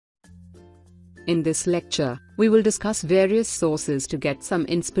In this lecture, we will discuss various sources to get some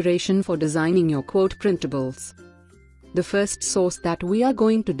inspiration for designing your quote printables. The first source that we are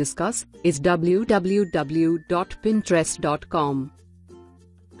going to discuss is www.pinterest.com.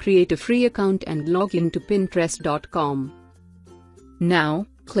 Create a free account and log in to pinterest.com. Now,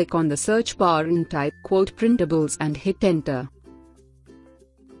 click on the search bar and type quote printables and hit enter.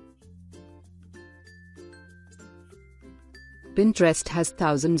 Pinterest has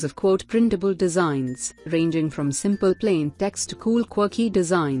thousands of quote printable designs, ranging from simple plain text to cool quirky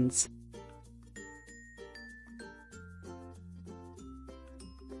designs.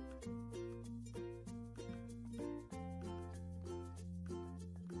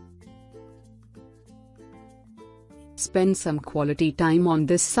 Spend some quality time on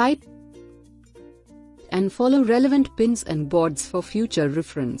this site and follow relevant pins and boards for future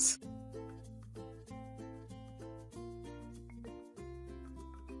reference.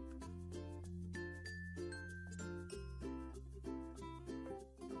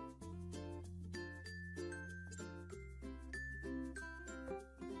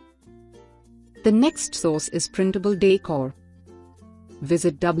 The next source is Printable Decor.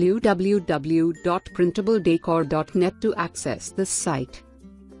 Visit www.printabledecor.net to access this site.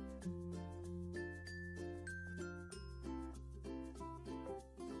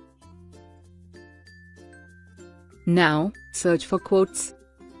 Now, search for quotes.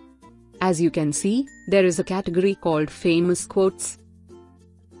 As you can see, there is a category called Famous Quotes.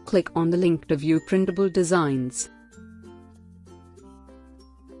 Click on the link to view printable designs.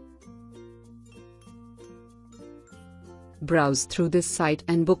 Browse through this site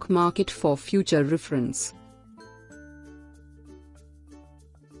and bookmark it for future reference.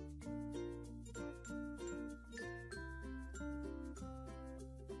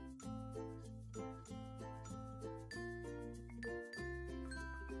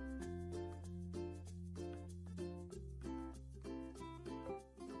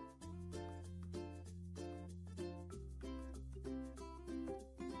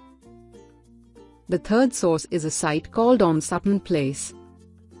 The third source is a site called On Sutton Place.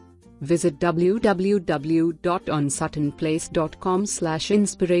 Visit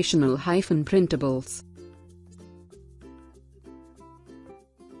www.onsuttonplace.com/inspirational-printables.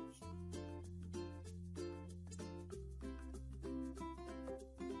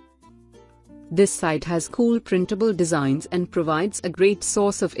 This site has cool printable designs and provides a great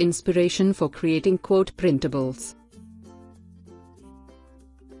source of inspiration for creating quote printables.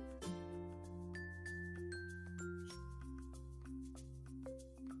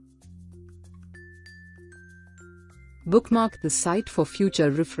 Bookmark the site for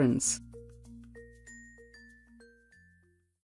future reference.